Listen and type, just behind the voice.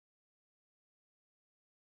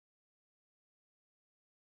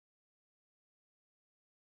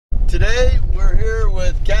Today we're here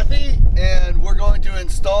with Kathy and we're going to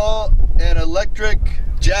install an electric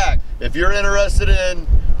jack. If you're interested in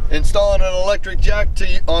installing an electric jack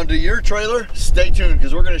onto your trailer, stay tuned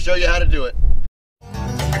because we're going to show you how to do it.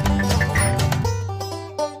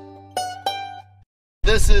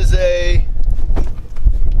 This is a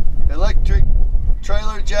electric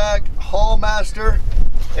trailer jack Haul Master,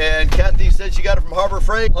 and Kathy said she got it from Harbor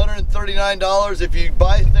Freight. $139. If you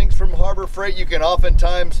buy things from Harbor Freight, you can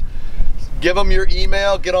oftentimes give them your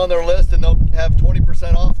email, get on their list, and they'll have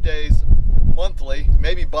 20% off days monthly,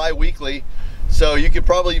 maybe bi-weekly. So you could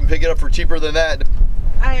probably even pick it up for cheaper than that.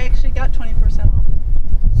 I actually got 20% off.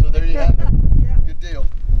 So there you have it. Yeah. Good deal.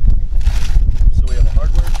 So we have a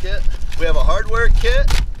hardware kit. We have a hardware kit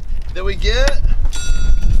that we get.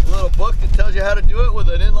 A little book that tells you how to do it with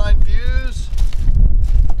an inline fuse.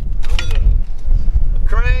 A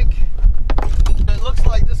crank. It looks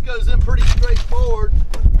like this goes in pretty straightforward.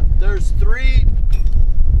 There's three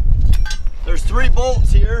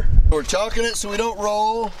bolts here. We're chalking it so we don't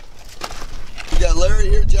roll. We got Larry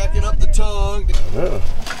here jacking up the tongue. Oh.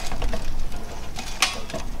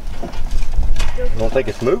 I don't think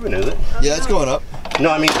it's moving, is it? Yeah, it's going up.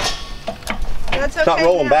 No, I mean, That's okay. it's not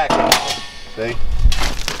rolling now. back. See?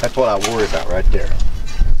 That's what I worry about right there.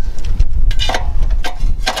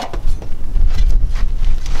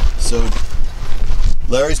 So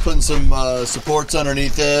Larry's putting some supports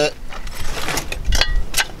underneath it.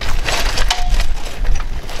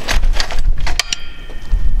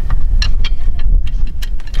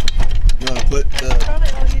 You want to put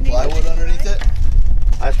the plywood underneath it?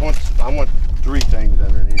 I want three things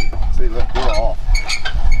underneath. See, look, they're off.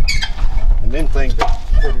 And then things are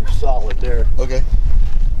pretty solid there. Okay.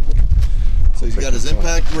 So he's got his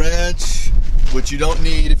impact wrench, which you don't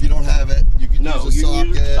need if you don't have it. You can use a socket.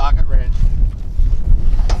 Use a socket wrench.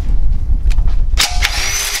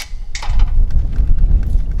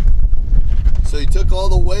 So he took all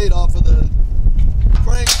the weight off of the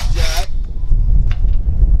crank jack.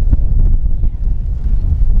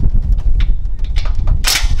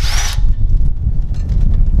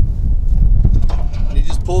 And he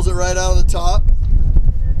just pulls it right out of the top.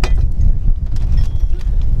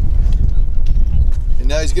 And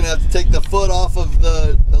now he's going to have to take the foot off of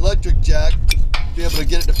the electric jack to be able to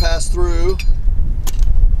get it to pass through.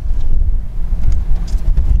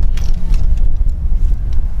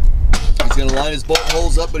 He's going to line his bolt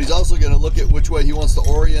holes up, but he's also going to look at which way he wants to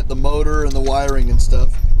orient the motor and the wiring and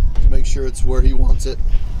stuff to make sure it's where he wants it.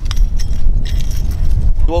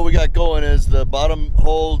 What we got going is the bottom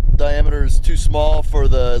hole diameter is too small for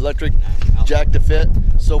the electric jack to fit,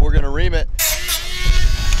 so we're going to ream it.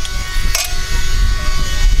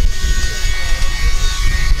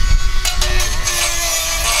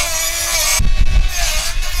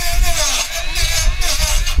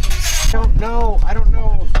 I don't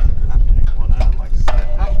know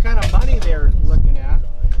what kind of money they're looking at.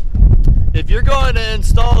 If you're going to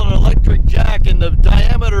install an electric jack and the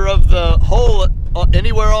diameter of the hole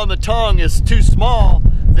anywhere on the tongue is too small,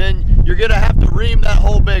 then you're going to have to ream that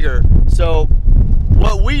hole bigger. So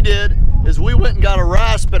what we did is we went and got a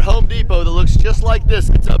rasp at Home Depot that looks just like this.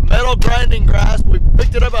 It's a metal grinding rasp. We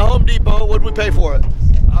picked it up at Home Depot. What did we pay for it?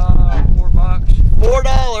 $4.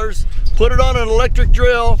 $4. Put it on an electric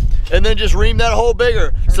drill and then just ream that hole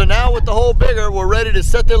bigger. So now with the hole bigger, we're ready to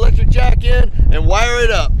set the electric jack in and wire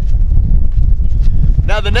it up.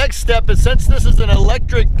 Now the next step is, since this is an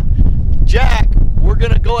electric jack, we're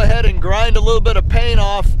going to go ahead and grind a little bit of paint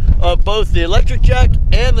off of both the electric jack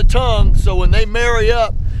and the tongue, so when they marry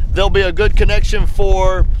up, there'll be a good connection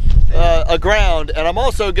for a ground. And I'm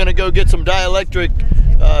also going to go get some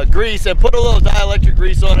dielectric grease and put a little dielectric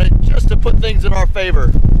grease on it just to put things in our favor.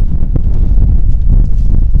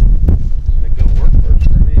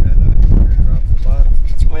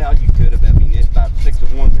 Well, you could have. I mean, it's about 6 to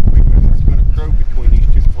 1. It's going to crow between these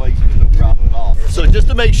two places, no problem at all. So just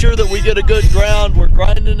to make sure that we get a good ground, we're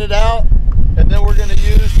grinding it out, and then we're going to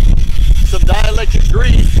use some dielectric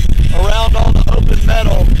grease around all the open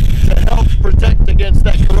metal to help protect against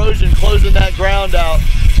that corrosion, closing that ground out.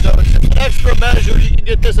 So it's just an extra measure. You can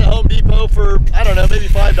get this at Home Depot for, I don't know, maybe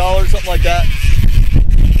 $5, something like that.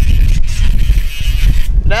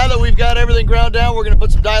 Now that we've got everything ground down, we're going to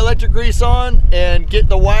put some dielectric grease on and get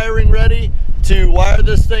the wiring ready to wire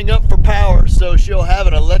this thing up for power, so she'll have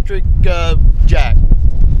an electric jack.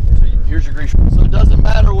 So here's your grease. So it doesn't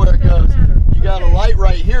matter where it goes. You got a light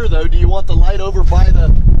right here though. Do you want the light over by the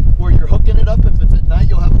where you're hooking it up? If it's at night,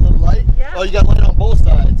 you'll have a little light. Yeah. Oh, you got light on both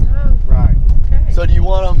sides. Oh, Right. okay. So do you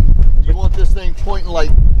want them? You want this thing pointing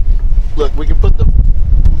like? Look, we can put the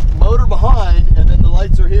motor behind and then the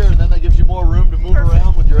lights are here, and then that gives you more room to move Perfect.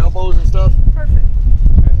 around with your elbows and stuff. Perfect.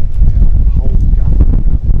 Oh,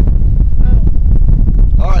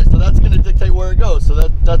 All right, so that's going to dictate where it goes. So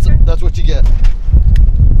that's Okay. that's what you get. now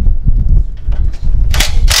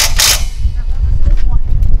what was this one?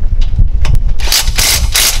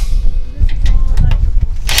 This is all electrical.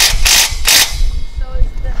 And so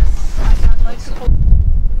is this. I got electrical.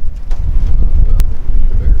 Well, we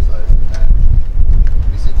need a bigger size than that.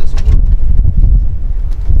 Let me see if this will work.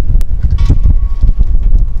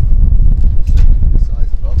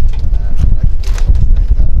 Size it up to that. I can straighten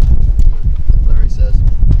that out. Larry says.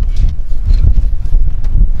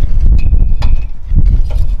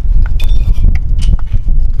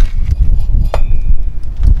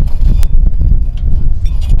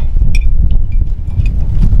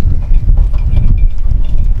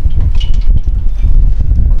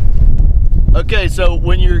 Okay, so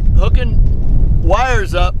when you're hooking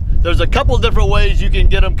wires up, there's a couple different ways you can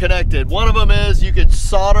get them connected. One of them is you could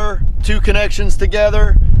solder two connections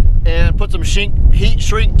together and put some heat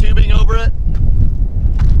shrink tubing over it.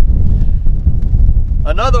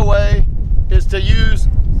 Another way is to use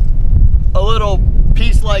a little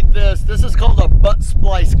piece like this. This is called a butt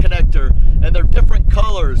splice connector, and they're different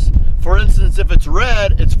colors. For instance, if it's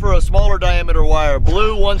red, it's for a smaller diameter wire.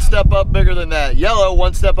 Blue, one step up bigger than that. Yellow,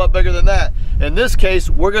 one step up bigger than that. In this case,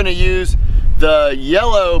 we're going to use the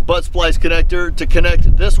yellow butt splice connector to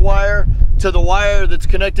connect this wire to the wire that's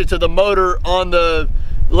connected to the motor on the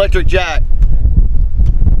electric jack.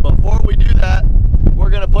 Before we do that, we're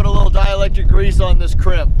going to put a little dielectric grease on this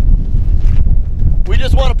crimp. We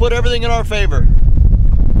just want to put everything in our favor.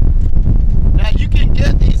 Now you can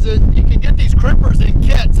get these crimpers in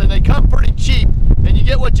kits, and they come pretty cheap, and you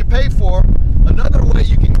get what you pay for. Another way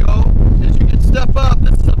you can go is you can step up.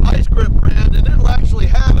 This is a Vice Grip brand, and it'll actually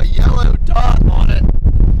have a yellow dot on it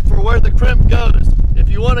for where the crimp goes. If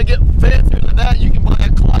you want to get fancier than that, you can buy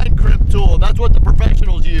a Klein crimp tool. That's what the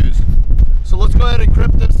professionals use. So let's go ahead and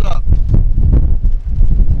crimp this up.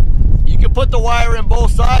 You can put the wire in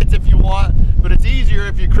both sides if you want, but it's easier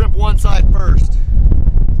if you crimp one side first.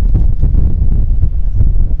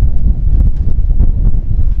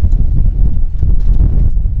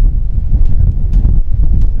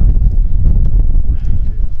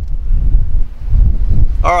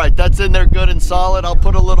 All right, that's in there good and solid. I'll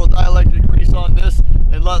put a little dielectric grease on this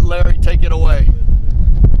and let Larry take it away.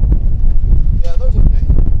 Yeah, those are okay.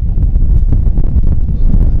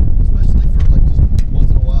 Especially for like just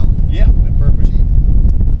once in a while. Yeah, they're perfect.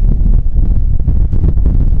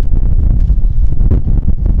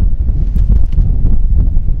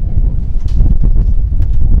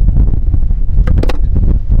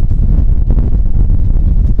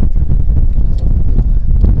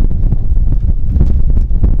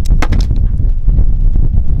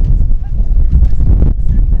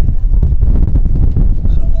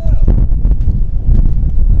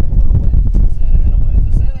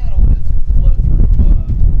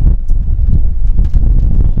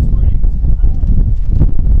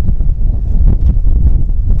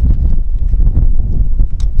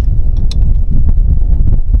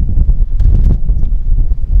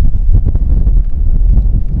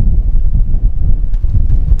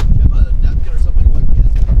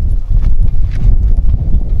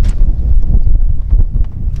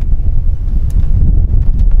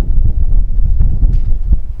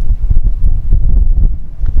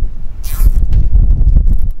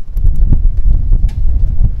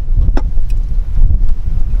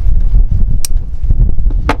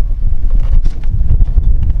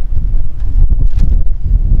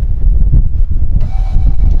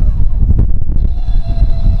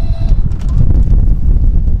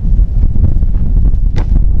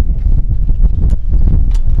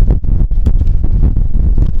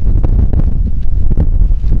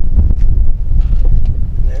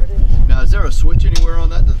 Switch anywhere on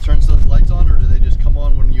that turns those lights on, or do they just come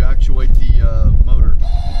on when you actuate the motor?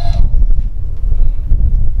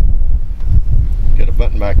 Get a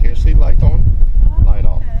button back here. See, light on, light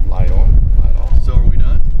off, light on, light off. So are we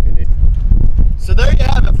done? So there you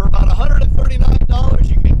have it. For about $139,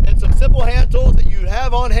 you can, and some simple hand tools that you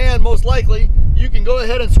have on hand most likely, you can go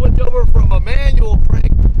ahead and switch over from a manual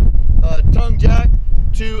crank tongue jack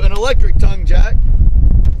to an electric tongue jack.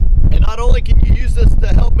 And not only can you use this to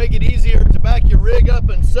help make it easier to back your rig up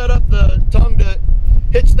and set up the tongue to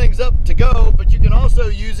hitch things up to go, but you can also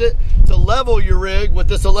use it to level your rig with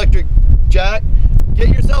this electric jack. Get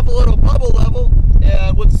yourself a little bubble level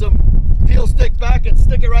and with some peel stick back and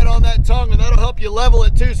stick it right on that tongue, and that'll help you level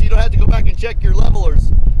it too, so you don't have to go back and check your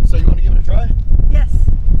levelers. So you want to give it a try? yes.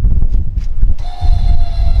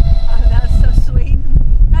 Oh, that's so sweet.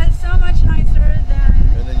 That's so much nicer than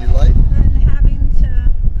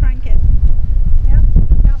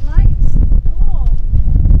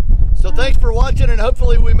thanks for watching, and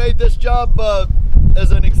hopefully we made this job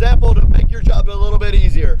as an example to make your job a little bit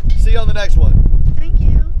easier. See you on the next one.